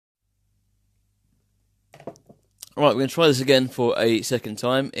All right, we're going to try this again for a second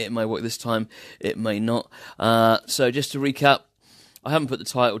time. It may work this time, it may not. So just to recap, I haven't put the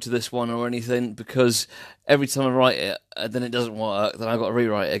title to this one or anything because every time I write it, then it doesn't work. Then I've got to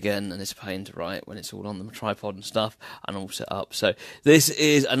rewrite it again, and it's a pain to write when it's all on the tripod and stuff and all set up. So this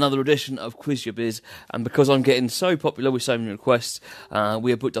is another edition of Quiz Your Biz, and because I'm getting so popular with so many requests,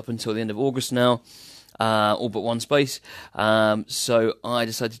 we are booked up until the end of August now. All but one space. So I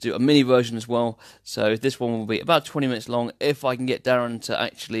decided to do a mini version as well. So this one will be about 20 minutes long. If I can get Daron to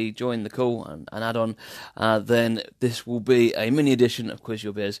actually join the call and add on, then this will be a mini edition of Quiz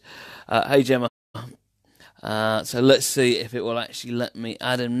Your Biz. Hey Gemma. So let's see if it will actually let me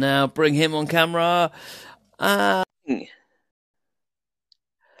add him now. Bring him on camera. It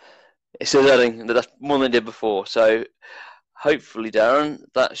says adding. That's more than it did before. So hopefully, Daron,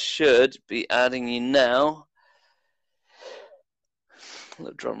 that should be adding you now. A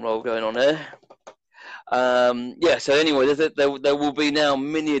little drum roll going on here. Yeah, so anyway, there will be now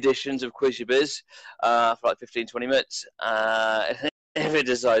mini editions of Quiz Your Biz for like 15-20 minutes. If it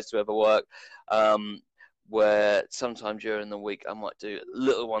decides to ever work, where sometime during the week I might do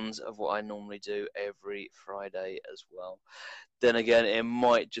little ones of what I normally do every Friday as well. Then again, it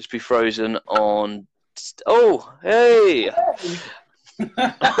might just be frozen on... Oh, hey!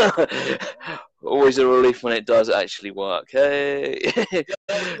 Always a relief when it does actually work. Hey!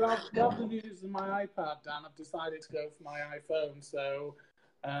 Rather than using my iPad, Dan, I've decided to go for my iPhone. So,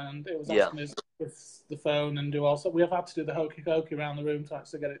 and it was asking us with the phone and do also. We have had to do the hokey pokey around the room to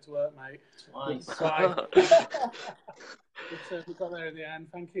actually get it to work, mate. Twice. But we got there in the end.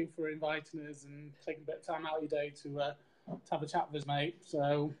 Thank you for inviting us and taking a bit of time out of your day to have a chat with us, mate.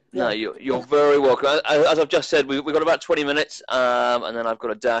 So no, you're very welcome. As I've just said, we've got about 20 minutes, and then I've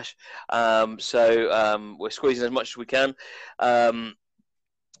got a dash. So we're squeezing as much as we can.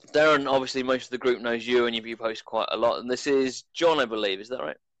 Daron, obviously, most of the group knows you, and you post quite a lot. And this is John, I believe. Is that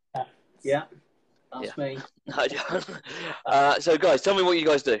right? Yeah, that's me. Hi, John. So, guys, tell me what you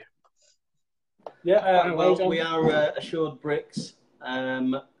guys do. Yeah, well, we are Assured Bricks.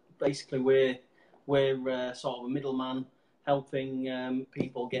 Basically, we're sort of a middleman, helping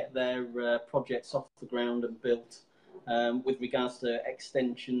people get their projects off the ground and built. With regards to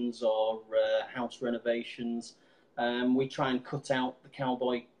extensions or house renovations, we try and cut out the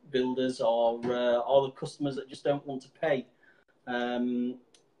cowboy builders or the customers that just don't want to pay.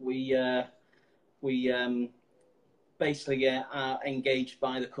 We basically are engaged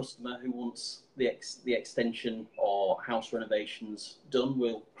by the customer who wants the extension or house renovations done.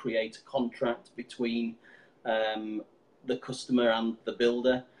 We'll create a contract between the customer and the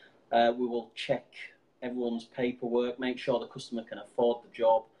builder. We will check everyone's paperwork, make sure the customer can afford the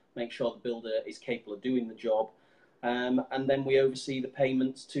job, make sure the builder is capable of doing the job, and then we oversee the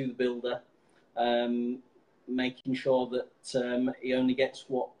payments to the builder, making sure that he only gets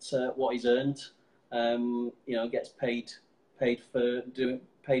what he's earned. Gets paid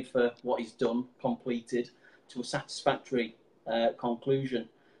for what he's done, completed to a satisfactory conclusion.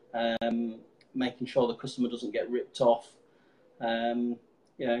 Making sure the customer doesn't get ripped off. So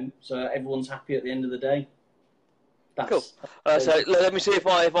everyone's happy at the end of the day. Cool. So let me see if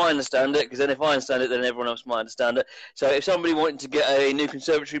I understand it, because then if I understand it, then everyone else might understand it. So if somebody wanted to get a new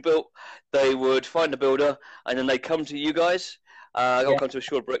conservatory built, they would find a builder, and then they come to you guys. Or come to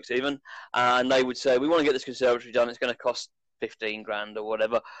Assured Bricks even, and they would say, we want to get this conservatory done, it's going to cost 15 grand or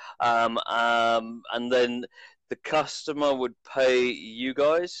whatever, and then the customer would pay you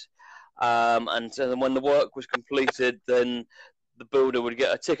guys, and so then when the work was completed, then the builder would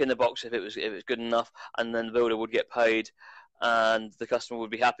get a tick in the box if it was good enough, and then the builder would get paid, and the customer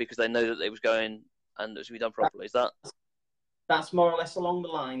would be happy because they know that it was going and it was to be done properly. Is that? That's more or less along the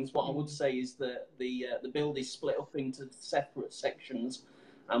lines. What I would say is that the build is split up into separate sections,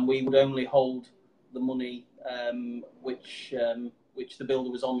 and we would only hold the money which the builder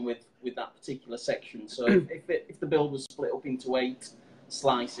was on with that particular section. So if the build was split up into 8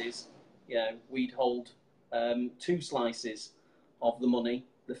 slices, we'd hold 2 slices of the money.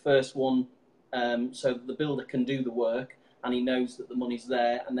 The first one, so that the builder can do the work and he knows that the money's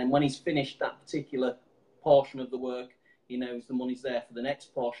there, and then when he's finished that particular portion of the work, he knows the money's there for the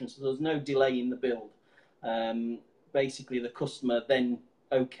next portion, so there's no delay in the build. Basically, the customer then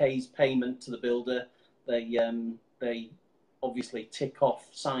okays payment to the builder. They obviously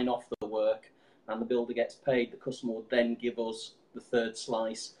sign off the work, and the builder gets paid. The customer would then give us the 3rd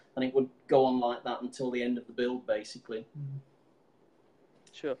slice, and it would go on like that until the end of the build, basically.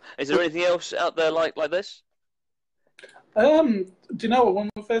 Sure. Is there anything else out there like this? Do you know what?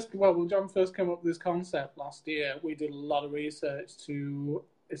 When John first came up with this concept last year, we did a lot of research to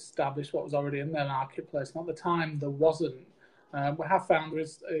establish what was already in their marketplace. And at the time, there wasn't. We have found there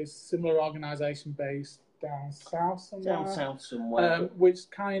is a similar organisation based down south somewhere. Which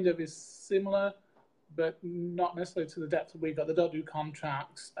kind of is similar, but not necessarily to the depth that we've got. They don't do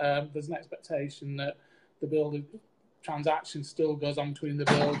contracts. There's an expectation that the builder transaction still goes on between the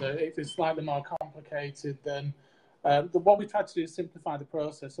builder. It is slightly more complicated than what we try to do is simplify the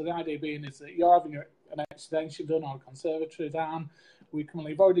process. So the idea being is that you're having an extension done or a conservatory down.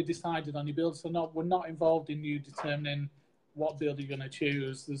 We've already decided on your build, so we're not involved in you determining what builder you're going to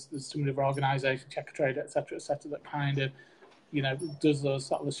choose. There's some of our organisation, Checkatrade, etc., that kind of, does those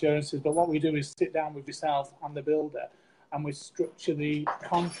sort of assurances. But what we do is sit down with yourself and the builder, and we structure the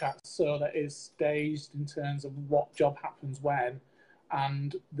contract so that it's staged in terms of what job happens when.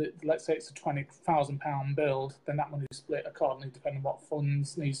 And let's say it's a £20,000 build, then that money is split accordingly depending on what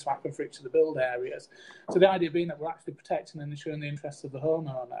funds needs to happen for each of the build areas. So the idea being that we're actually protecting and ensuring the interests of the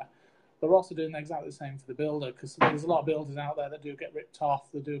homeowner. We're also doing exactly the same for the builder, because there's a lot of builders out there that do get ripped off.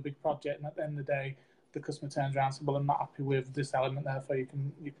 They do a big project, and at the end of the day, the customer turns around and says, well, I'm not happy with this element, therefore you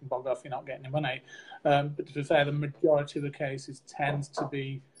can bog off, you're not getting your money. But to be fair, the majority of the cases tends to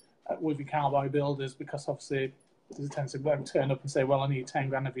be with your cowboy builders, because obviously there's a tendency to turn up and say, well, I need 10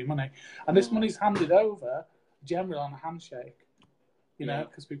 grand of your money. And this money's handed over generally on a handshake,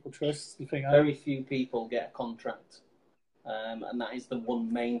 because people trust the thing. Very few people get a contract. And that is the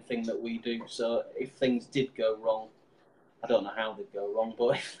one main thing that we do. So if things did go wrong, I don't know how they'd go wrong,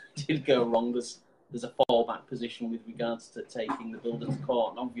 but if they did go wrong, there's a fallback position with regards to taking the builder to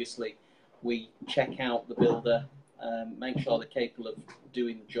court. And obviously, we check out the builder, make sure they're capable of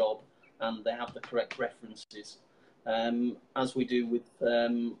doing the job, and they have the correct references. As we do with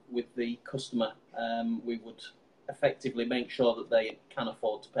the customer, we would effectively make sure that they can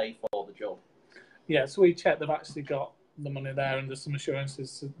afford to pay for the job. Yeah, so we check they've actually got the money there, and there's some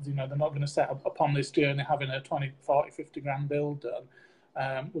assurances, they're not going to set up upon this journey having a 20, 40, 50 grand build done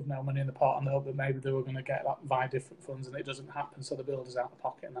with no money in the pot, and they hope that maybe they were going to get that via different funds, and it doesn't happen, so the builder's out of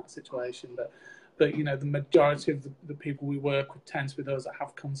pocket in that situation. But the majority of the people we work with tend to be those that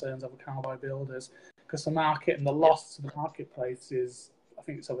have concerns over cowboy builders, because the market and the loss to the marketplace is, I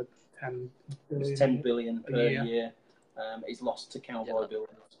think it's over 10 billion. It's 10 billion per year is lost to cowboy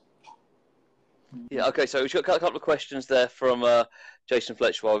builders. Yeah, okay, so we've got a couple of questions there from Jason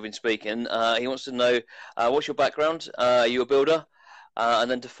Fletcher while we've been speaking. He wants to know, what's your background? Are you a builder?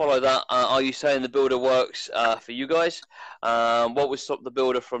 And then to follow that, are you saying the builder works for you guys? What would stop the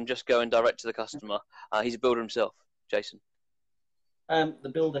builder from just going direct to the customer? He's a builder himself, Jason.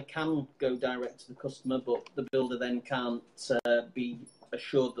 The builder can go direct to the customer, but the builder then can't be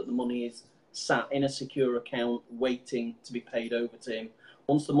assured that the money is sat in a secure account waiting to be paid over to him.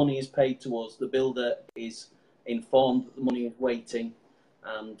 Once the money is paid to us, the builder is informed that the money is waiting,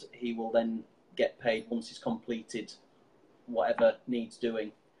 and he will then get paid once he's completed whatever needs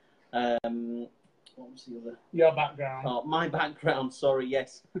doing. What was the other? Your background. Oh, my background, sorry,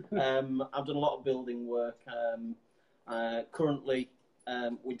 yes. I've done a lot of building work. Currently,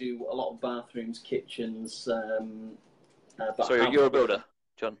 we do a lot of bathrooms, kitchens. But sorry, you're a builder,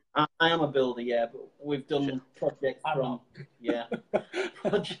 John? I am a builder, yeah, but we've done projects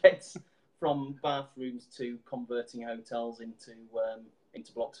projects from bathrooms to converting hotels into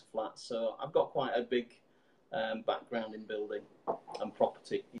blocks of flats. So I've got quite a big background in building and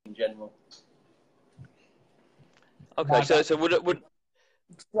property in general. Okay, so would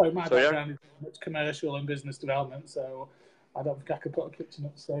Sorry, my background is commercial and business development, so I don't think I could put a kitchen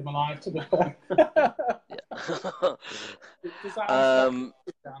up to save my life. To be fair. Does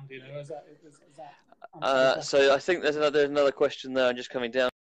that so I think there's another question there. I'm just coming down.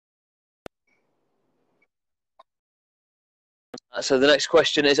 So the next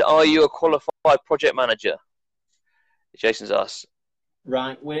question is: are you a qualified project manager? Jason's asked.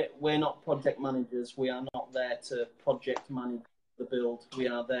 Right, we're not project managers. We are not there to project manage the build. We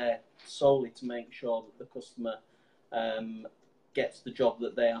are there solely to make sure that the customer gets the job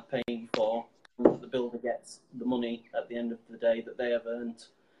that they are paying for, and that the builder gets the money at the end of the day that they have earned.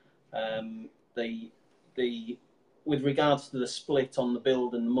 With regards to the split on the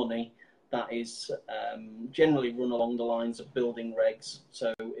build and the money, that is generally run along the lines of building regs.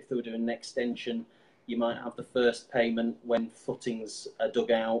 So if they were doing an extension, you might have the first payment when footings are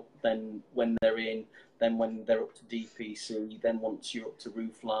dug out, then when they're in, then when they're up to DPC, then once you're up to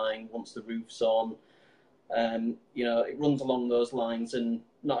roof line, once the roof's on. It runs along those lines, and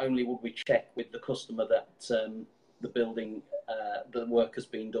not only would we check with the customer that the building, the work has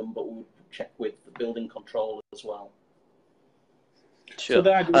been done, but we would check with the building control as well. Sure. So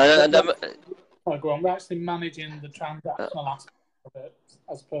go on. We're actually managing the transactional aspect of it,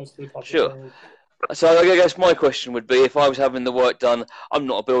 as opposed to the project Sure. build. So I guess my question would be, if I was having the work done, I'm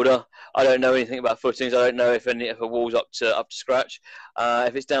not a builder. I don't know anything about footings. I don't know if a wall's up to scratch.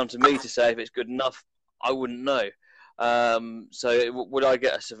 If it's down to me to say if it's good enough, I wouldn't know. So would I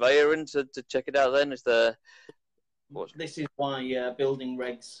get a surveyor in to check it out then? This is why building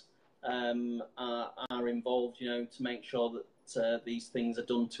regs are involved, to make sure that these things are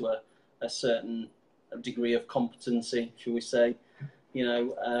done to a certain degree of competency, shall we say.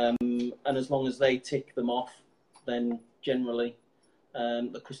 And as long as they tick them off, then generally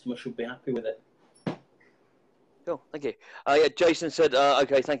the customer should be happy with it. Cool, thank you. Jason said,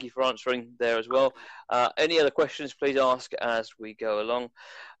 okay, thank you for answering there as well. Any other questions, please ask as we go along.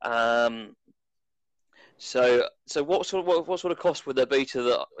 So what sort of cost would there be to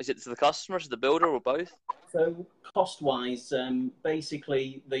the customer, to the builder, or both? So cost-wise,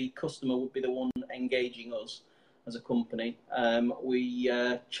 basically the customer would be the one engaging us as a company. We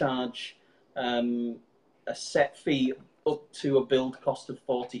charge a set fee up to a build cost of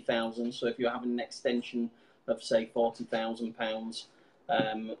 40,000. So if you're having an extension of say £40,000,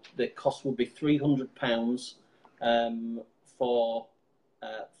 the cost will be £300 for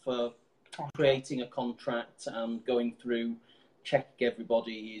creating a contract and going through, checking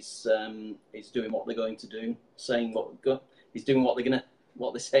everybody is doing what they're going to do, saying is doing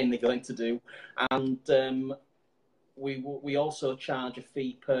what they're saying they're going to do, and we also charge a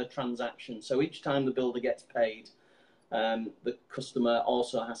fee per transaction. So each time the builder gets paid, the customer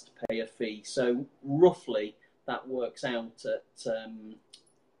also has to pay a fee. So roughly that works out at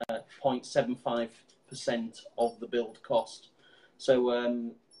 0.75% of the build cost. So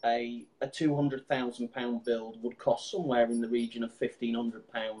a £200,000 build would cost somewhere in the region of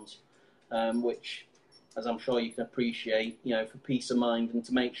 £1,500, which, as I'm sure you can appreciate, for peace of mind and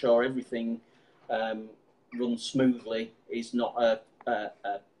to make sure everything runs smoothly, is not a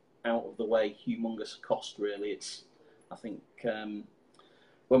out of the way humongous cost. Really, I think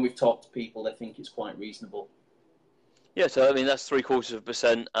when we've talked to people, they think it's quite reasonable. Yeah, so I mean that's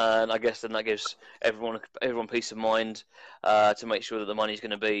 0.75%, and I guess then that gives everyone peace of mind to make sure that the money's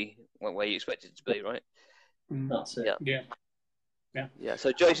going to be where you expect it to be, right? That's it. Yeah.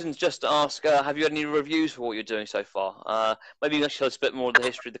 So Jason's just asked, have you had any reviews for what you're doing so far? Maybe you can tell us a bit more of the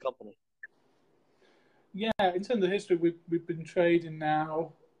history of the company. Yeah, in terms of the history, we've been trading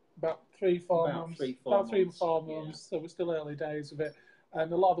now about 3-4 months. About 3-4 months. So we're still early days of it. And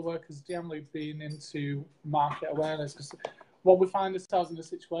a lot of the work has generally been into market awareness, because what we find ourselves in the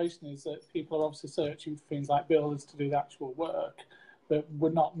situation is that people are obviously searching for things like builders to do the actual work, but we're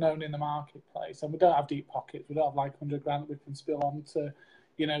not known in the marketplace, and we don't have deep pockets. We don't have like 100 grand that we can spill onto,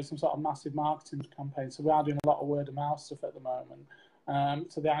 some sort of massive marketing campaign. So we are doing a lot of word of mouth stuff at the moment.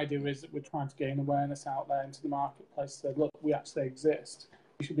 So the idea is that we're trying to gain awareness out there into the marketplace. So look, we actually exist.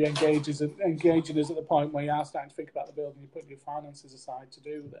 You should be engaging us at the point where you are starting to think about the building. You're putting your finances aside to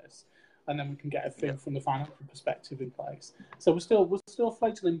do this, and then we can get everything from the financial perspective in place. So we're still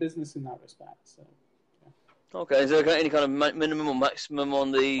fledgling business in that respect. So, yeah. Okay, is there any kind of minimum or maximum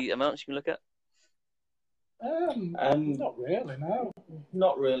on the amounts you can look at? Not really, no.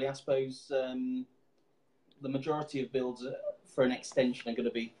 Not really. I suppose the majority of builds for an extension are going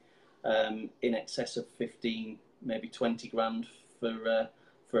to be in excess of 15, maybe 20 grand for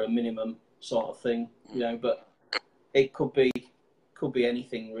a minimum sort of thing, but it could be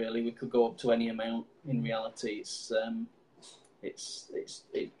anything really. We could go up to any amount. In reality, it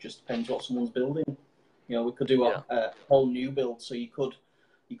just depends what someone's building. We could do a whole new build, so you could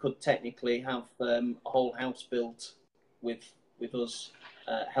technically have a whole house built with us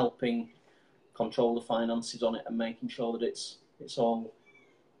helping control the finances on it and making sure that it's all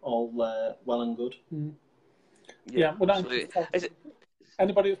well and good. Yeah, well,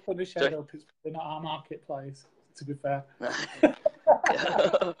 anybody that's putting a shed up is probably not our marketplace, to be fair.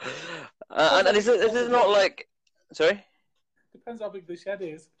 And is it not like... Sorry? Depends how big the shed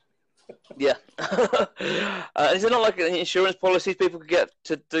is. Yeah. Is it not like insurance policies people could get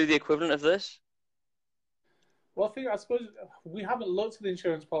to do the equivalent of this? Well, I suppose we haven't looked at the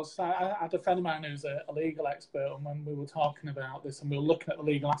insurance policy. I had a friend of mine who's a legal expert, and when we were talking about this and we were looking at the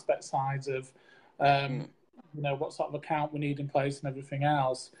legal aspect sides of what sort of account we need in place and everything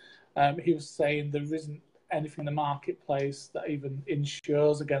else, he was saying there isn't anything in the marketplace that even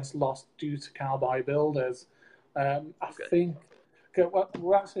insures against loss due to cowboy builders. I think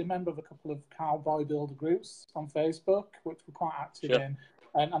we're actually a member of a couple of cowboy builder groups on Facebook, which we're quite active in,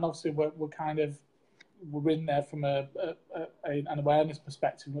 and obviously we're in there from an awareness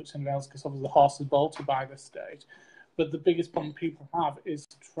perspective, much anything else, because obviously the horse is bolted by this stage. But the biggest problem people have is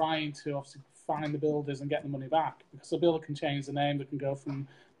trying to obviously find the builders and get the money back, because the builder can change the name. They can go from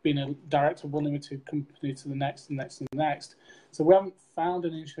being a director of one limited company to the next and next and the next. So we haven't found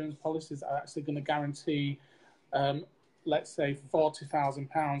any insurance policies that are actually going to guarantee, let's say,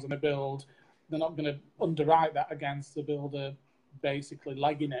 £40,000 on a build. They're not going to underwrite that against the builder basically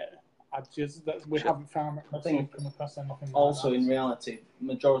legging it. We haven't found that. I think come across anything also like that. In reality,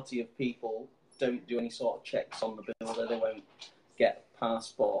 majority of people don't do any sort of checks on the builder. They won't get a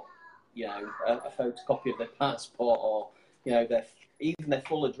passport, a photocopy of their passport, or even their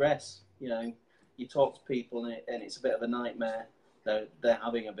full address. You talk to people and it's a bit of a nightmare. They're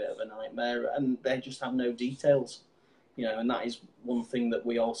having a bit of a nightmare, and they just have no details. And that is one thing that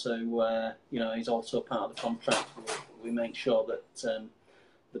we also, is also part of the contract. We make sure that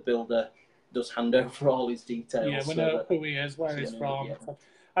the builder does hand over all his details. Yeah, we know who he is, where he's from. Yeah.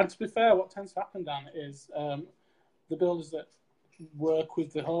 And to be fair, what tends to happen, Dan, is the builders that work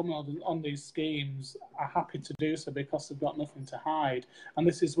with the homeowners on these schemes are happy to do so because they've got nothing to hide. And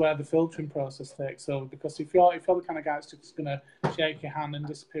this is where the filtering process takes over, because if you're the kind of guy that's just going to shake your hand and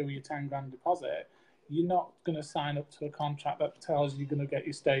disappear with your 10 grand deposit, you're not going to sign up to a contract that tells you you're going to get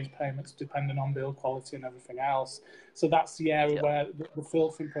your stage payments depending on build quality and everything else. So that's the area where the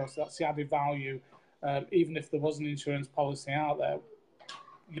filtering process, that's the added value. Even if there was an insurance policy out there,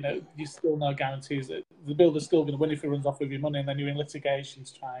 you still no guarantees that the builder's still going to win if he runs off with your money, and then you're in litigation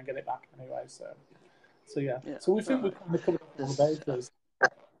to try and get it back anyway. So yeah. So we think we've kind of covered all the bases.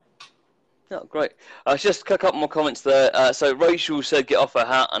 Oh, great. Just a couple more comments there. So Rachel said get off her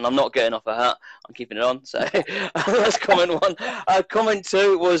hat, and I'm not getting off her hat. I'm keeping it on. So that's comment one. Comment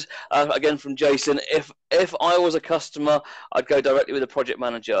two was, again from Jason, if I was a customer, I'd go directly with a project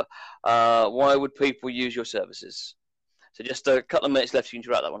manager. Why would people use your services? So just a couple of minutes left. You can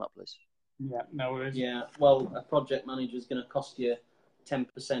wrap that one up, please. Yeah, no worries. Yeah, well, a project manager is going to cost you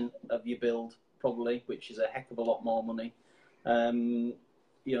 10% of your build, probably, which is a heck of a lot more money.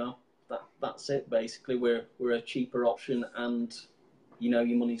 That's it, basically. We're a cheaper option, and your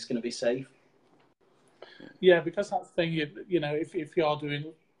money's going to be safe. Yeah, because that's the thing. If you're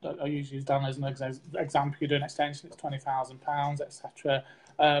doing, I usually use Dan as an example. You're doing extension, it's £20,000, etc.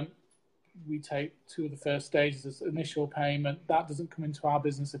 We take two of the first stages as initial payment. That doesn't come into our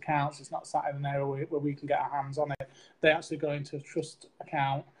business accounts. It's not sat in an area where we can get our hands on it. They actually go into a trust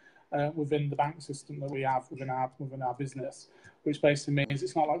account within the bank system that we have within our business, which basically means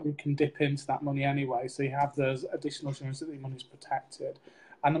it's not like we can dip into that money anyway. So you have those additional assurance that the money's protected.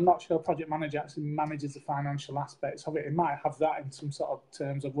 And I'm not sure project manager actually manages the financial aspects of it. It might have that in some sort of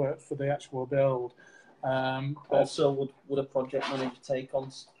terms of work for the actual build. Also, would a project manager take on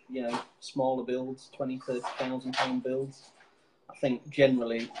smaller builds, £20,000-30,000 builds? I think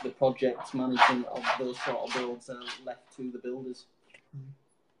generally the project management of those sort of builds are left to the builders.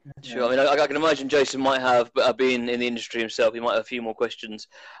 Sure. I mean, I can imagine Jason might have, being in the industry himself, he might have a few more questions.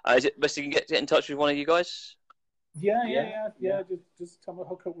 Is it best you can get in touch with one of you guys? Yeah. Just have a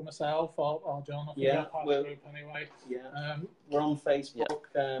hook up with myself or John. I think we're part of the group anyway. Yeah. We're on Facebook.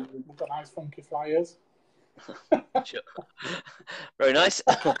 We've got nice funky flyers. Sure. Very nice.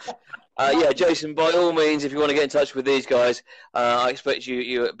 Jason, by all means, if you want to get in touch with these guys, I expect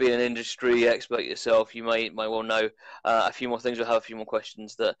you being an industry expert yourself, you may well know a few more things or have a few more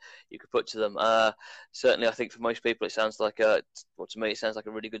questions that you could put to them. Certainly, I think for most people, it sounds like to me, it sounds like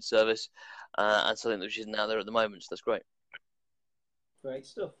a really good service and something that isn't out there at the moment. So that's great. Great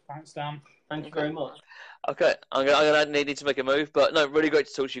stuff. Thanks, Dan. Thank you very much. Okay, I'm gonna need to make a move, but no, really great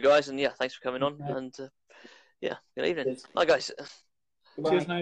to talk to you guys, and thanks for coming on. And good evening. Bye, guys. Cheers, mate.